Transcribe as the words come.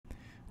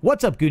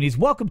What's up, Goonies?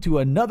 Welcome to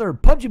another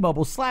PUBG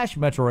Mobile /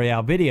 Metro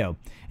Royale video.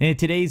 And in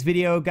today's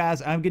video,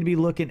 guys, I'm going to be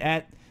looking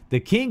at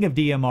the king of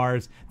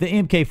DMRs, the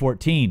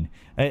MK14.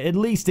 At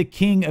least the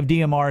king of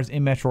DMRs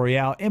in Metro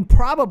Royale, and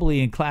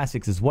probably in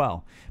Classics as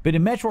well. But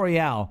in Metro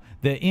Royale,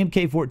 the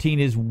MK14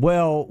 is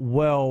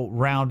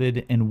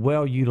well-rounded and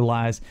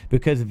well-utilized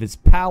because of its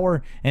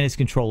power and its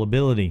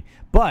controllability.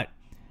 But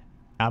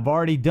I've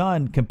already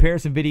done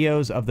comparison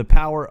videos of the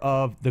power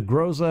of the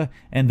Groza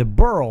and the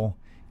Burl.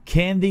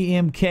 Can the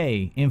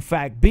MK, in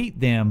fact, beat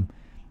them?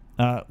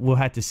 We'll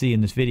have to see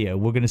in this video.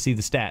 We're going to see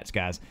the stats,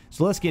 guys.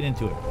 So let's get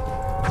into it.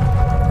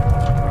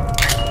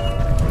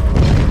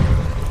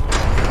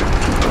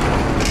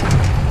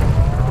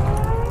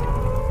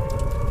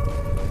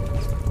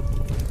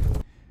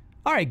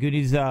 All right,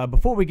 Goonies,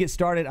 before we get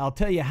started, I'll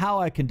tell you how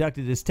I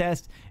conducted this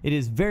test. It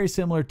is very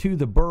similar to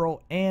the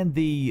Burl and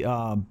the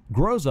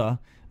Groza,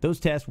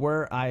 those tests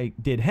where I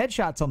did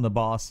headshots on the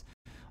boss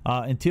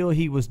until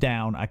he was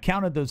down. I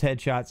counted those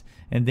headshots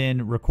and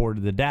then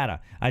recorded the data.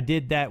 I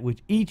did that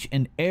with each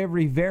and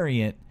every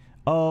variant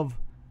of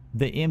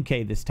the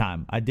MK this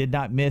time. I did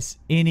not miss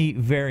any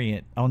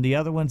variant. On the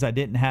other ones, I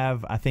didn't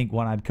have, I think,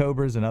 one-eyed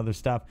cobras and other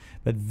stuff.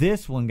 But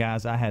this one,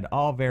 guys, I had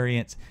all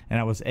variants and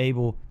I was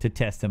able to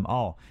test them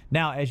all.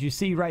 Now, as you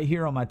see right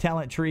here on my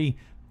talent tree,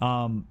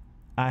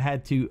 I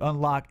had to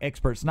unlock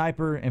Expert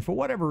Sniper, and for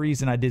whatever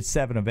reason, I did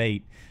 7 of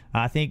 8.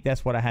 I think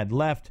that's what I had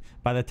left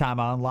by the time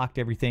I unlocked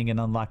everything and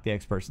unlocked the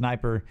Expert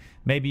Sniper.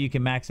 Maybe you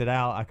can max it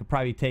out. I could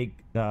probably take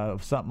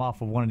something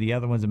off of one of the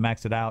other ones and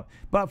max it out.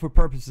 But for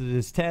purposes of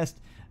this test,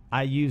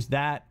 I used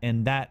that,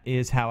 and that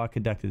is how I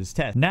conducted this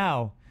test.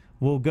 Now,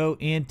 we'll go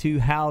into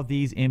how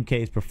these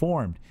MKs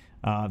performed.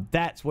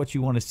 That's what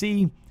you want to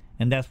see,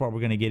 and that's what we're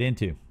going to get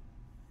into.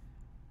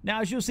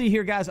 Now, as you'll see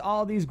here, guys,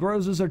 all these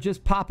Grozas are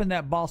just popping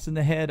that boss in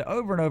the head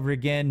over and over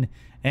again,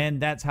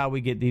 and that's how we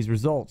get these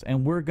results.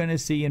 And we're going to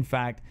see, in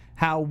fact,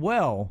 how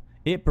well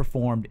it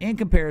performed in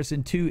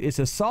comparison to its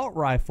assault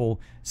rifle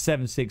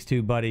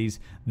 7.62 buddies,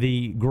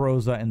 the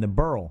Groza and the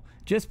Burl.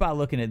 Just by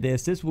looking at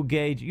this, this will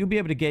gauge, you'll be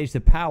able to gauge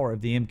the power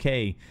of the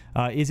MK.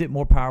 Is it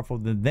more powerful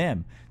than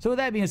them? So with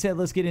that being said,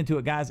 let's get into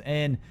it, guys.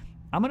 And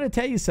I'm going to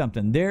tell you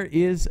something. There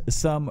is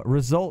some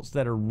results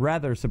that are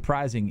rather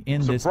surprising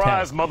in this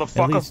test.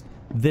 Motherfucker. At least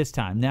this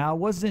time. Now, it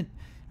wasn't,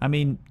 I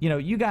mean, you know,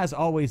 you guys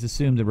always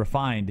assume the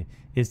refined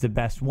is the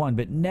best one,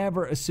 but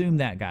never assume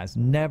that, guys.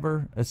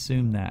 Never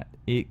assume that.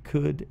 It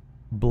could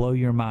blow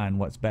your mind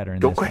what's better in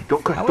this one.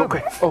 Don't cry.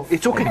 Oh,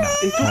 it's okay.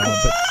 It's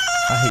okay. But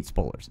I hate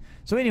spoilers.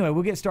 So anyway,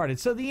 we'll get started.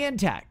 So the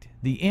intact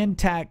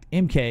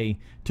MK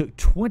took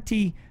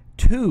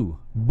 22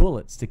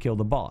 bullets to kill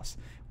the boss,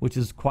 which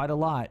is quite a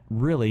lot,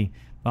 really.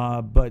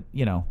 But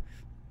you know,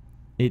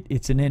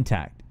 it's an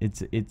intact.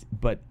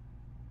 But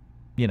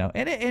you know,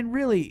 and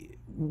really,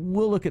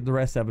 we'll look at the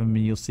rest of them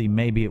and you'll see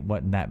maybe it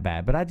wasn't that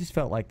bad. But I just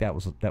felt like that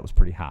was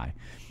pretty high.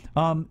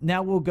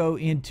 Now we'll go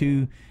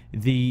into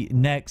the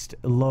next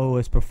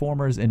lowest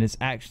performers, and it's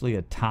actually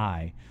a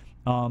tie.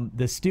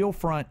 The Steel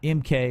Front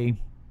MK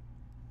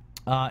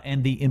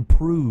and the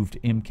improved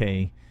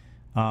MK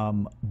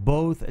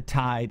both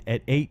tied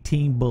at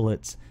 18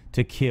 bullets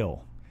to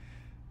kill.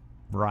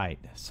 Right,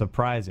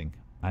 surprising.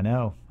 I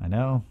know.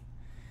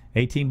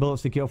 18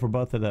 bullets to kill for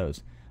both of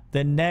those.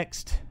 The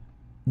next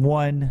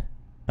one,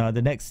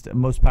 the next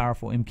most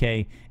powerful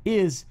MK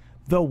is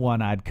the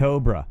One-Eyed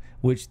Cobra,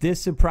 which this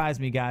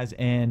surprised me, guys.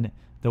 And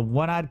the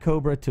One-Eyed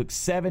Cobra took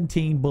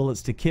 17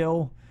 bullets to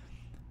kill.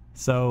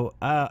 So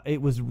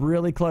it was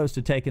really close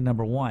to taking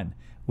number one,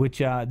 which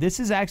this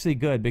is actually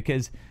good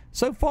because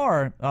so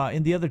far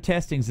in the other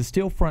testings, the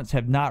Steel Fronts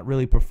have not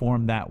really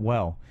performed that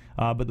well.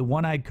 But the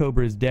One-Eyed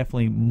Cobra is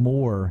definitely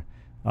more,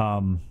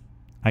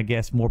 I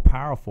guess, more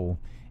powerful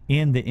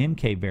in the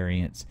MK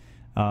variants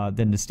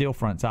than the Steel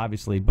Fronts,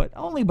 obviously. But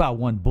only by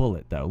 1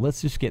 bullet, though.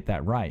 Let's just get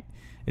that right.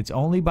 It's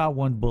only by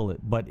 1 bullet,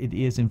 but it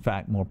is, in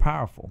fact, more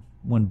powerful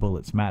when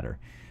bullets matter.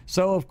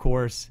 So, of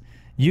course,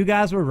 you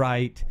guys were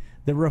right.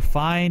 The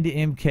refined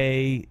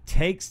MK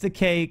takes the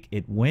cake.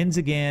 It wins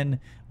again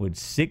with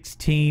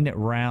 16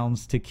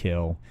 rounds to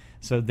kill.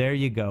 So there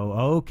you go.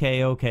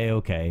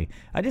 Okay.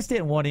 I just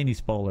didn't want any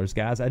spoilers,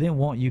 guys. I didn't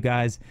want you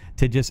guys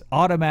to just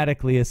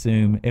automatically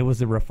assume it was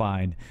the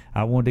refined.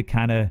 I wanted to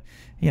kind of,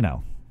 you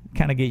know,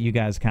 get you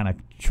guys kind of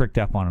tricked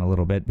up on it a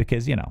little bit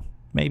because, you know,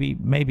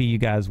 maybe you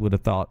guys would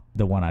have thought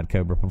the One-Eyed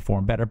Cobra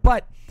performed better.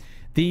 But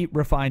the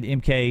refined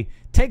MK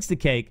takes the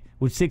cake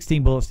with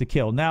 16 bullets to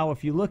kill. Now,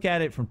 if you look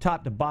at it from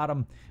top to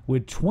bottom,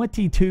 with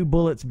 22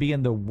 bullets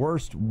being the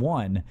worst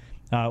one,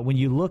 when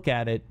you look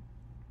at it,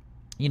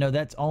 you know,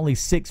 that's only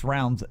 6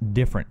 rounds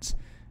difference.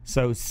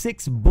 So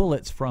 6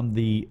 bullets from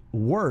the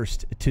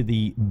worst to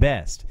the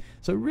best.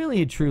 So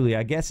really and truly,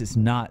 I guess it's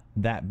not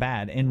that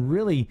bad. And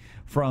really,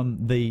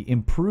 from the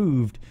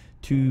improved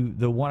to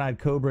the One-Eyed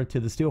Cobra to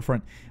the Steel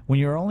Front, when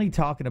you're only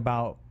talking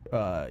about,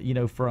 you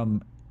know,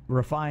 from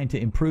refined to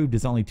improved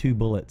is only 2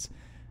 bullets.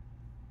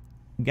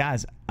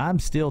 Guys, I'm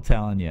still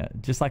telling you,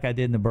 just like I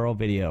did in the Burl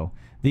video,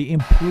 the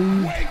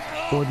improved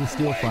or the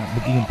Steel Front,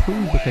 but the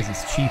improved because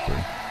it's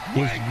cheaper.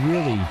 is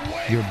really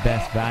your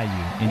best value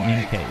in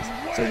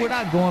MKs. So we're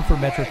not going for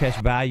Metro Cash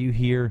value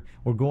here.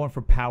 We're going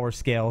for power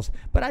scales.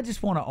 But I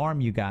just want to arm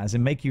you guys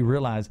and make you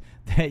realize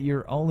that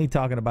you're only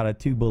talking about a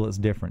 2 bullets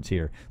difference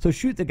here. So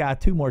shoot the guy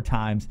 2 more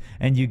times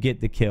and you get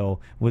the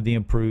kill with the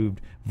improved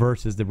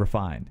versus the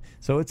refined.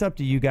 So it's up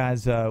to you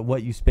guys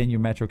what you spend your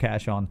Metro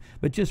Cash on.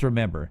 But just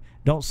remember,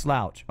 don't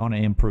slouch on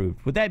an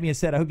improved. With that being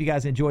said, I hope you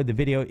guys enjoyed the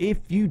video. If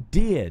you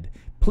did,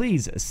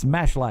 please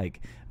smash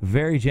like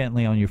very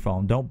gently on your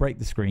phone. Don't break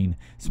the screen.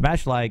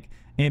 Smash like.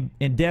 And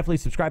definitely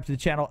subscribe to the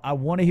channel. I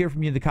want to hear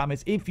from you in the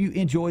comments. If you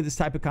enjoy this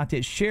type of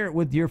content, share it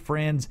with your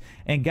friends.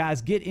 And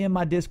guys, get in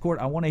my Discord.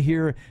 I want to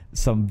hear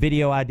some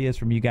video ideas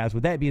from you guys.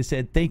 With that being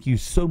said, thank you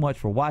so much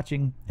for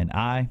watching, and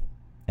I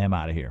am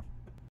out of here.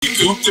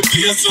 Turn up the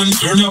DJ, turn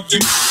it up,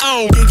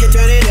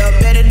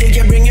 better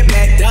DJ, bring it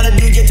back. Dollar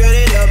DJ, turn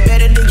it up,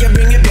 better DJ,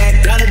 bring it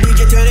back. Dollar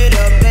DJ, turn it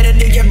up, better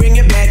DJ, bring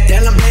it back.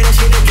 Tell them play that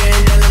shit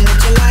again, tell them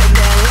that you like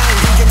that. Like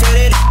DJ, turn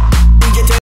it up.